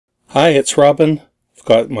Hi, it's Robin. I've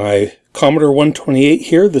got my Commodore 128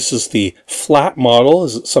 here. This is the flat model,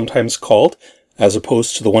 as it's sometimes called, as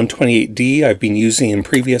opposed to the 128D I've been using in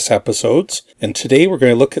previous episodes. And today we're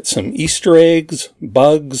going to look at some Easter eggs,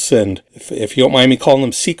 bugs, and if you don't mind me calling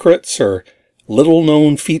them secrets or little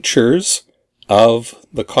known features of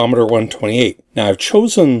the Commodore 128. Now I've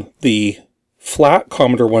chosen the flat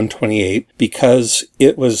Commodore 128 because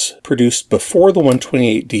it was produced before the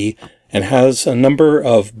 128D and has a number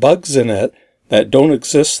of bugs in it that don't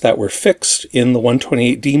exist that were fixed in the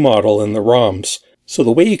 128D model in the ROMs. So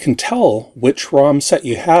the way you can tell which ROM set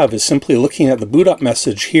you have is simply looking at the boot up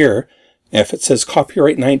message here. And if it says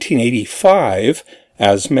copyright 1985,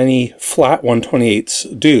 as many flat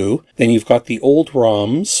 128s do, then you've got the old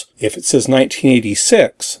ROMs. If it says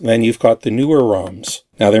 1986, then you've got the newer ROMs.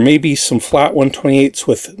 Now there may be some flat 128s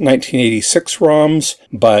with 1986 ROMs,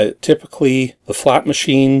 but typically the flat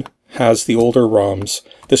machine has the older ROMs.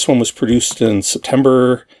 This one was produced in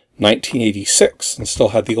September 1986 and still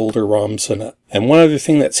had the older ROMs in it. And one other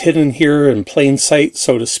thing that's hidden here in plain sight,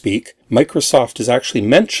 so to speak, Microsoft is actually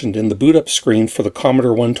mentioned in the boot up screen for the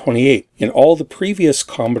Commodore 128. In all the previous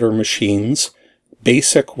Commodore machines,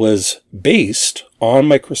 BASIC was based on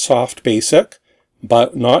Microsoft BASIC,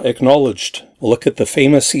 but not acknowledged. Look at the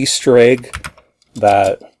famous Easter egg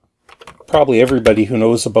that probably everybody who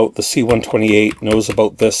knows about the C128 knows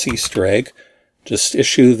about this Easter egg. Just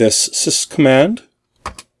issue this sys command,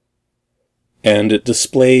 and it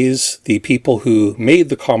displays the people who made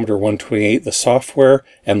the Commodore 128, the software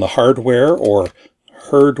and the hardware, or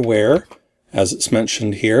herdware, as it's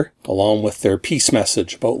mentioned here, along with their peace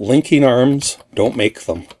message about linking arms, don't make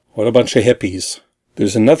them. What a bunch of hippies.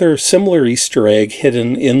 There's another similar Easter egg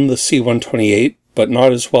hidden in the C128, but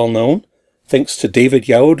not as well known. Thanks to David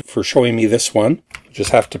Youd for showing me this one. Just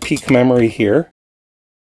have to peek memory here.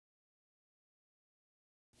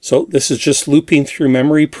 So this is just looping through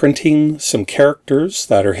memory, printing some characters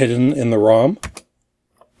that are hidden in the ROM.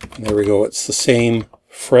 And there we go, it's the same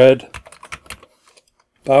Fred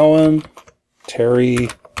Bowen, Terry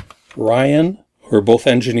Ryan, who are both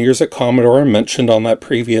engineers at Commodore, mentioned on that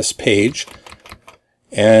previous page.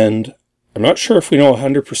 And I'm not sure if we know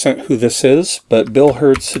 100% who this is, but Bill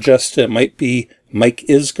Hurd suggested it might be Mike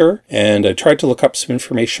Isger, and I tried to look up some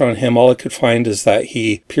information on him. All I could find is that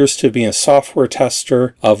he appears to be a software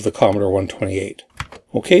tester of the Commodore 128.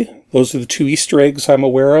 Okay, those are the two Easter eggs I'm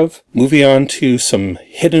aware of. Moving on to some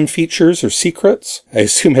hidden features or secrets. I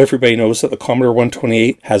assume everybody knows that the Commodore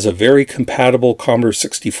 128 has a very compatible Commodore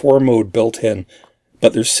 64 mode built in.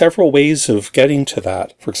 But there's several ways of getting to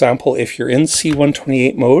that. For example, if you're in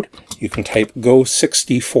C128 mode, you can type Go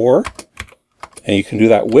 64, and you can do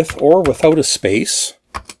that with or without a space.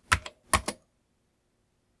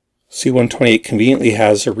 C128 conveniently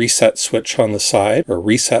has a reset switch on the side, or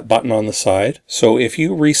reset button on the side. So if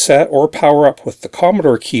you reset or power up with the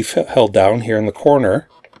Commodore key held down here in the corner,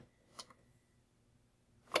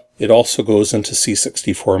 it also goes into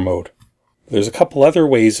C64 mode. There's a couple other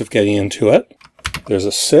ways of getting into it. There's a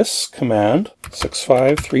sys command,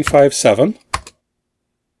 65357.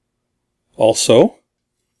 Also,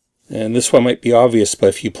 and this one might be obvious, but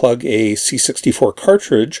if you plug a C64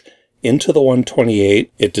 cartridge into the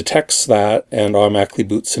 128, it detects that and automatically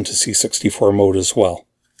boots into C64 mode as well.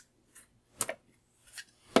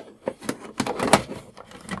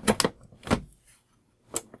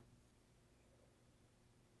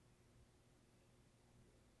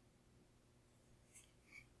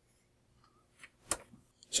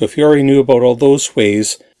 So if you already knew about all those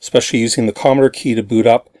ways, especially using the Commodore key to boot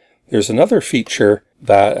up, there's another feature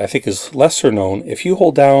that I think is lesser known. If you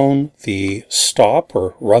hold down the stop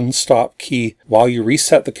or run stop key while you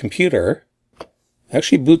reset the computer, it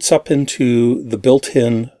actually boots up into the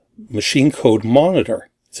built-in machine code monitor.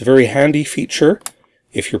 It's a very handy feature.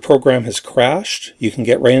 If your program has crashed, you can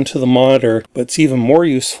get right into the monitor, but it's even more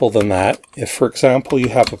useful than that. If, for example, you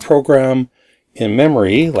have a program in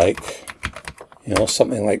memory, like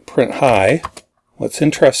something like print high. What's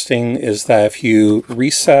interesting is that if you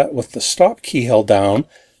reset with the stop key held down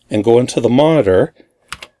and go into the monitor,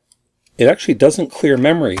 it actually doesn't clear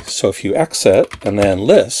memory. So if you exit and then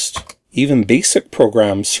list, even basic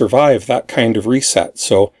programs survive that kind of reset.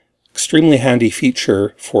 So extremely handy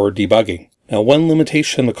feature for debugging. Now one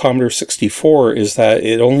limitation of the Commodore 64 is that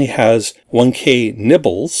it only has 1K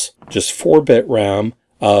nibbles, just 4-bit RAM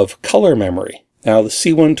of color memory. Now the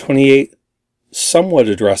C128 somewhat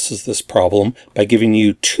addresses this problem by giving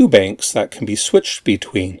you two banks that can be switched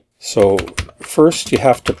between. So first you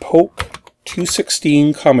have to poke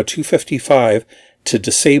 216, 255 to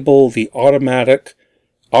disable the automatic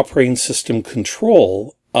operating system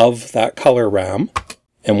control of that color RAM.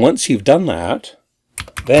 And once you've done that,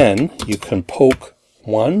 then you can poke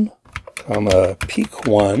 1, peak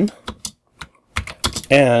 1,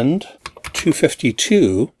 and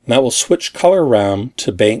 252, and that will switch color RAM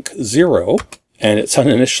to bank 0, and it's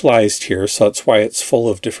uninitialized here, so that's why it's full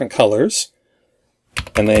of different colors.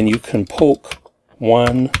 And then you can poke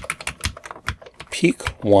 1, peak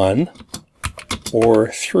 1, or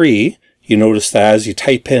 3. You notice that as you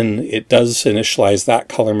type in, it does initialize that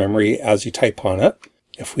color memory as you type on it.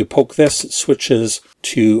 If we poke this, it switches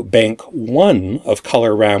to bank 1 of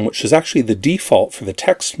color RAM, which is actually the default for the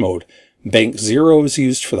text mode. Bank 0 is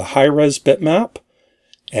used for the high-res bitmap,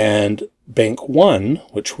 and bank 1,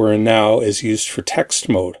 which we're in now, is used for text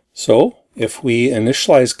mode. So if we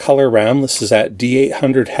initialize color RAM, this is at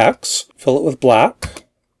D800 hex, fill it with black.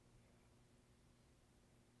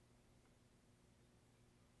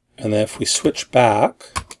 And then if we switch back,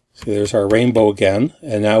 see there's our rainbow again,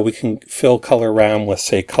 and now we can fill color RAM with,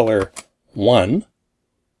 say, color 1.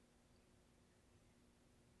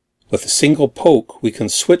 With a single poke, we can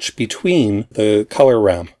switch between the color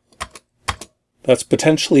RAM. That's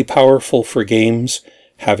potentially powerful for games,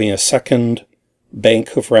 having a second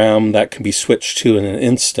bank of RAM that can be switched to in an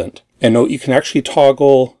instant. And note, you can actually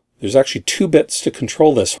toggle, there's actually 2 bits to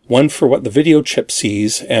control this. One for what the video chip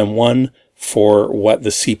sees, and one for what the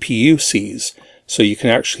CPU sees. So you can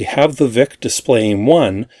actually have the VIC displaying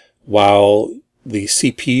 1 while the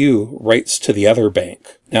CPU writes to the other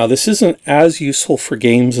bank. Now this isn't as useful for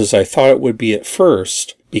games as I thought it would be at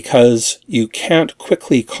first, because you can't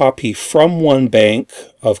quickly copy from one bank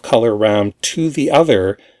of color RAM to the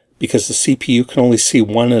other because the CPU can only see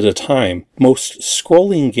 1 at a time. Most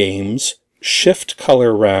scrolling games shift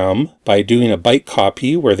color RAM by doing a byte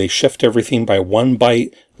copy where they shift everything by 1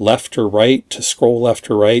 byte left or right to scroll left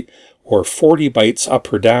or right, or 40 bytes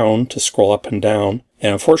up or down to scroll up and down.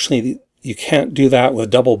 And unfortunately, you can't do that with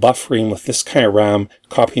double buffering with this kind of RAM,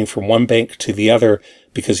 copying from one bank to the other,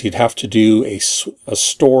 because you'd have to do a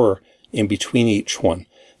store in between each one.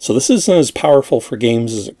 So this isn't as powerful for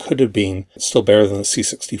games as it could have been. It's still better than the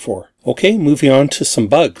C64. Okay, moving on to some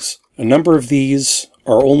bugs. A number of these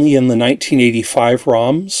are only in the 1985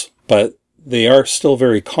 ROMs, but they are still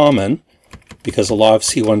very common because a lot of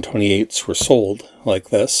C128s were sold like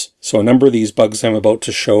this. So a number of these bugs I'm about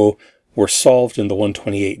to show were solved in the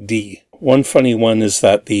 128D. One funny one is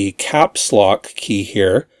that the caps lock key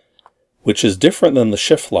here, which is different than the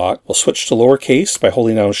shift lock, will switch to lowercase by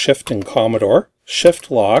holding down shift in Commodore.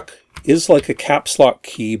 Shift lock is like a caps lock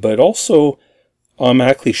key, but it also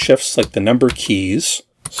automatically shifts like the number keys.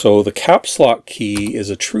 So the caps lock key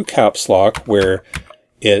is a true caps lock where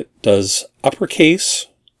it does uppercase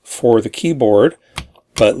for the keyboard,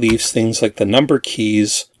 but leaves things like the number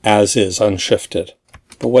keys as is, unshifted.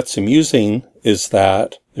 But what's amusing is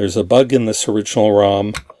that there's a bug in this original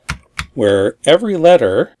ROM where every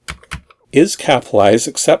letter is capitalized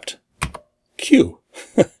except Q.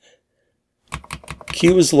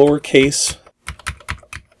 Q is lowercase.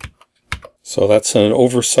 So that's an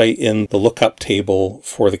oversight in the lookup table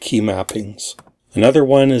for the key mappings. Another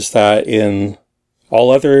one is that in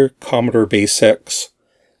all other Commodore basics,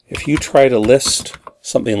 if you try to list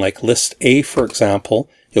something like list A, for example,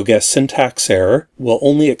 you'll get a syntax error. We'll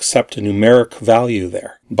only accept a numeric value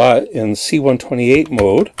there. But in C128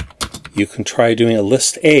 mode, you can try doing a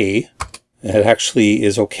list A, and it actually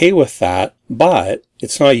is okay with that, but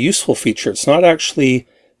it's not a useful feature. It's not actually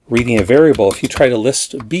reading a variable. If you try to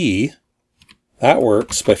list B, that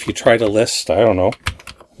works, but if you try to list, I don't know,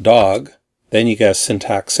 dog, then you get a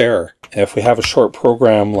syntax error. And if we have a short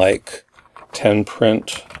program like 10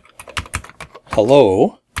 print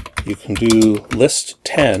hello, you can do list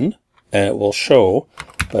 10 and it will show,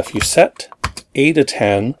 but if you set A to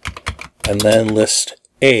 10 and then list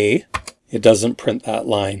A, it doesn't print that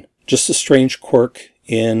line. Just a strange quirk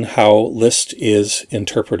in how list is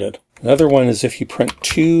interpreted. Another one is if you print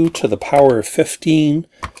 2 to the power of 15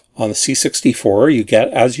 on the C64, you get,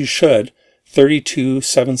 as you should,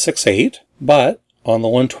 32768, but on the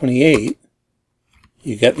 128,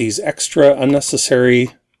 you get these extra unnecessary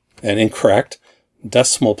and incorrect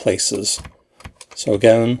decimal places. So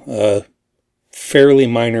again, a fairly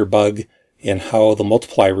minor bug in how the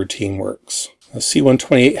multiply routine works. The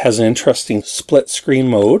C128 has an interesting split screen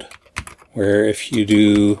mode, where if you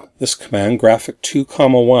do this command, graphic 2,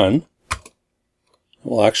 1, it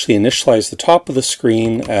will actually initialize the top of the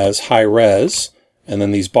screen as high res, and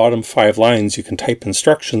then these bottom 5 lines you can type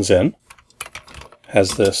instructions in.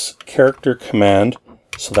 Has this character command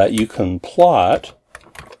so that you can plot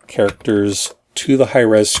characters to the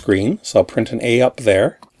high-res screen. So I'll print an A up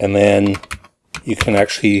there, and then you can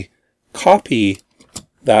actually copy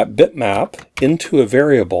that bitmap into a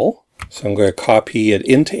variable. So I'm going to copy it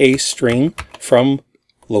into a string from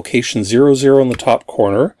location 00 in the top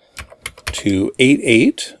corner to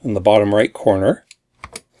 88 in the bottom right corner.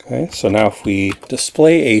 Okay, so now if we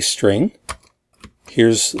display a string,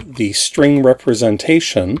 here's the string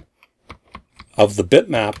representation of the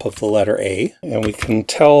bitmap of the letter A, and we can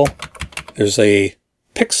tell there's a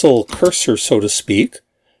pixel cursor, so to speak,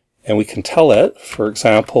 and we can tell it, for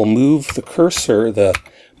example, move the cursor,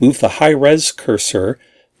 move the high-res cursor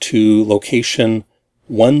to location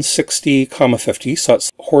 160, 50, so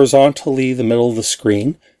it's horizontally the middle of the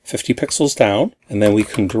screen, 50 pixels down, and then we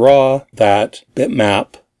can draw that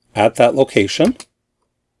bitmap at that location,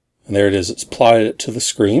 and there it is, it's plotted it to the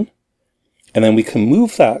screen. And then we can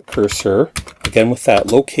move that cursor, again with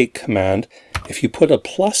that locate command. If you put a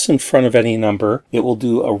plus in front of any number, it will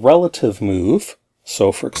do a relative move.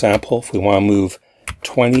 So for example, if we want to move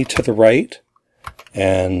 20 to the right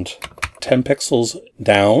and 10 pixels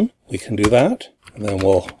down, we can do that. And then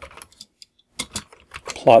we'll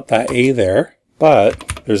plot that A there.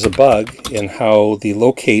 But there's a bug in how the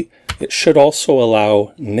locate, it should also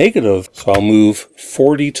allow negative. So I'll move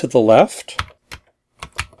 40 to the left.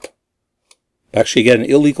 Actually get an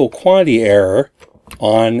illegal quantity error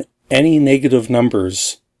on any negative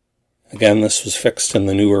numbers. Again, this was fixed in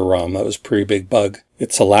the newer ROM. That was a pretty big bug.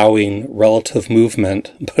 It's allowing relative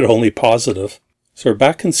movement, but only positive. So we're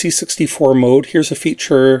back in C64 mode. Here's a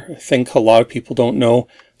feature I think a lot of people don't know.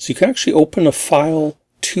 So you can actually open a file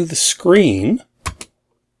to the screen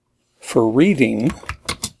for reading.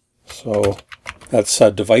 So that's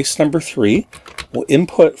device number 3. We'll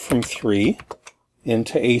input from 3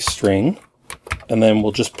 into a string. And then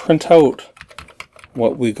we'll just print out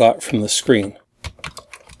what we got from the screen.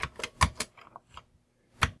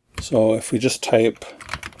 So if we just type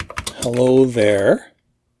hello there,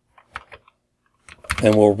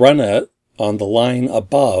 and we'll run it on the line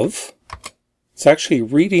above, it's actually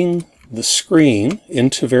reading the screen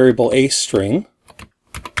into variable a string.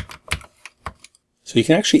 So you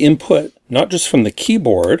can actually input not just from the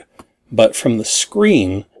keyboard, but from the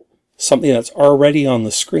screen, something that's already on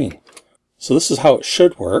the screen. So this is how it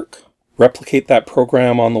should work. Replicate that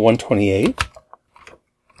program on the 128.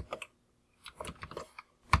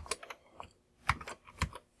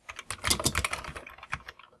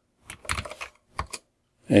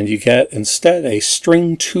 And you get instead a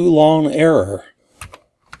string too long error.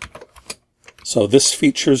 So this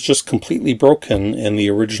feature is just completely broken in the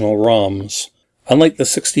original ROMs. Unlike the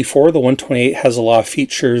 64, the 128 has a lot of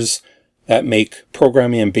features that make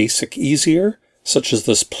programming in BASIC easier, such as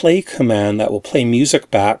this play command that will play music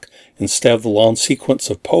back instead of the long sequence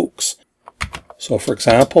of pokes. So for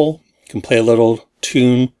example, you can play a little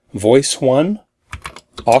tune, voice 1,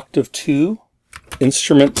 octave 2,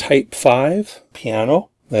 instrument type 5, piano,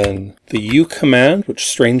 then the U command, which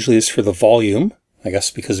strangely is for the volume, I guess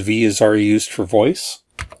because V is already used for voice.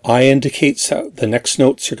 I indicates that the next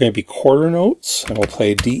notes are going to be quarter notes, and we'll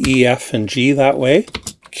play D, E, F, and G that way.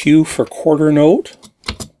 Q for quarter note,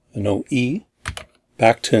 the note E.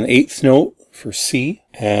 Back to an eighth note for C,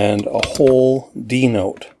 and a whole D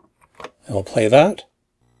note. And we'll play that.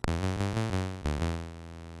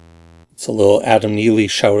 It's a little Adam Neely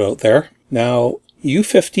shout out there. Now,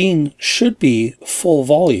 U15 should be full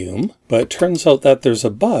volume, but it turns out that there's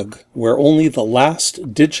a bug where only the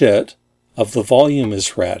last digit of the volume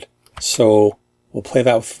is read. So we'll play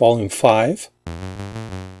that with volume 5,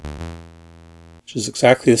 which is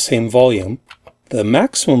exactly the same volume. The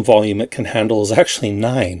maximum volume it can handle is actually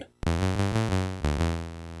 9.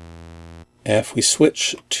 And if we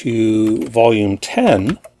switch to volume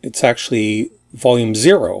 10, it's actually volume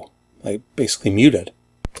 0, like basically muted.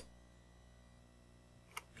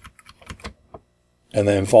 And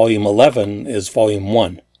then volume 11 is volume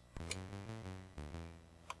 1.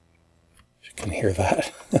 If you can hear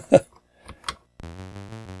that.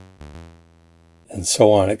 And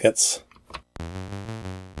so on, it gets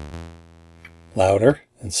louder.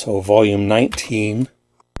 And so volume 19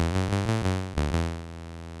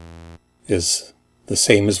 is the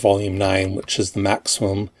same as volume 9, which is the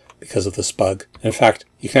maximum because of this bug. In fact,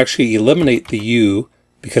 you can actually eliminate the U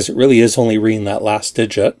because it really is only reading that last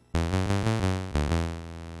digit.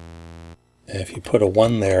 And if you put a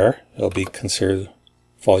 1 there, it'll be considered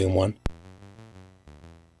volume 1.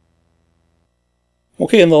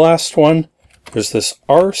 Okay, and the last one, there's this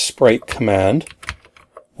RSPRITE command,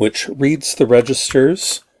 which reads the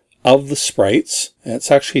registers of the sprites. And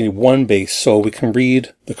it's actually 1 base, so we can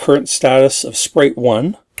read the current status of sprite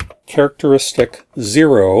 1, characteristic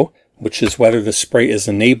 0, which is whether the sprite is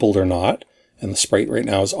enabled or not, and the sprite right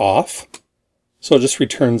now is off. So it just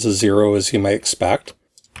returns a 0 as you might expect.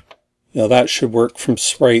 that should work from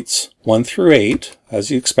sprites 1 through 8.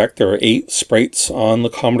 As you expect, there are 8 sprites on the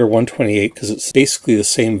Commodore 128 because it's basically the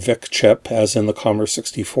same VIC chip as in the Commodore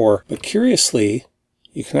 64. But curiously,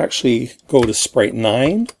 you can actually go to sprite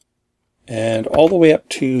 9 and all the way up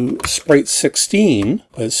to sprite 16.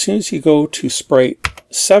 But as soon as you go to sprite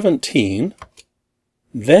 17,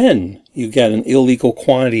 then you get an illegal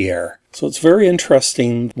quantity error. So it's very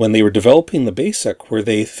interesting. When they were developing the BASIC, were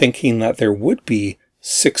they thinking that there would be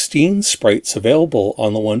 16 sprites available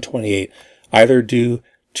on the 128, either due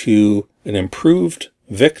to an improved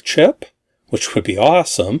VIC chip, which would be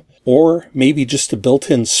awesome, or maybe just a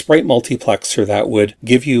built-in sprite multiplexer that would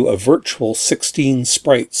give you a virtual 16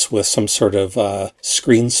 sprites with some sort of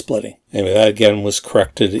screen splitting. Anyway, that again was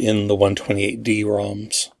corrected in the 128D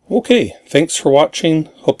ROMs. Okay, thanks for watching.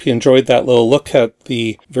 Hope you enjoyed that little look at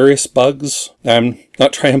the various bugs. I'm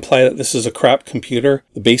not trying to imply that this is a crap computer.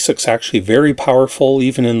 The BASIC's actually very powerful,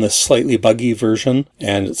 even in the slightly buggy version,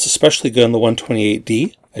 and it's especially good on the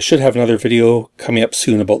 128D. I should have another video coming up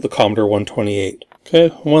soon about the Commodore 128. Okay,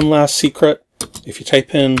 one last secret. If you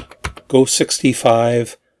type in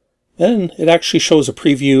Go65, then it actually shows a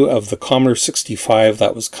preview of the Commodore 65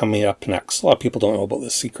 that was coming up next. A lot of people don't know about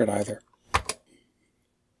this secret either.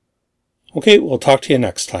 Okay, we'll talk to you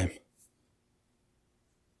next time.